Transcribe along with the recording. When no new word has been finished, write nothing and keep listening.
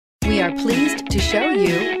We are pleased to show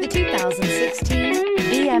you the 2016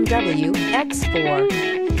 BMW X4.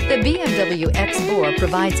 The BMW X4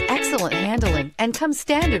 provides excellent handling and comes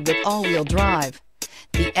standard with all-wheel drive.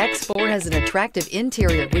 The X4 has an attractive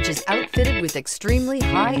interior which is outfitted with extremely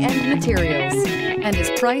high-end materials and is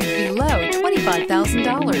priced below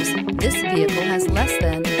 $25,000. This vehicle has less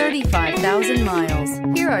than 35,000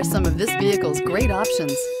 miles. Here are some of this vehicle's great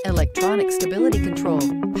options: electronic stability control,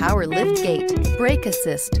 power liftgate, brake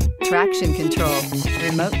assist, traction control,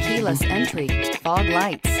 remote keyless entry, fog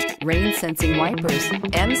lights, rain sensing wipers,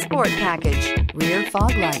 M Sport package, rear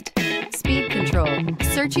fog light, speed control.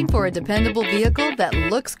 Searching for a dependable vehicle that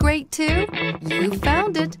looks great too? You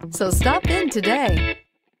found it, so stop in today.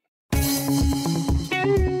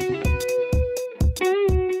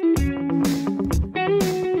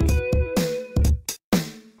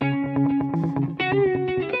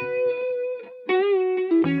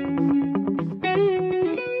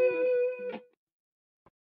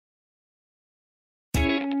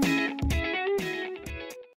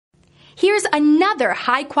 Here's another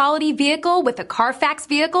high-quality vehicle with a Carfax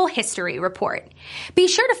Vehicle History Report. Be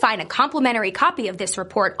sure to find a complimentary copy of this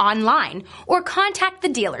report online or contact the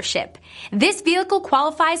dealership. This vehicle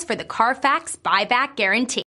qualifies for the Carfax Buyback Guarantee.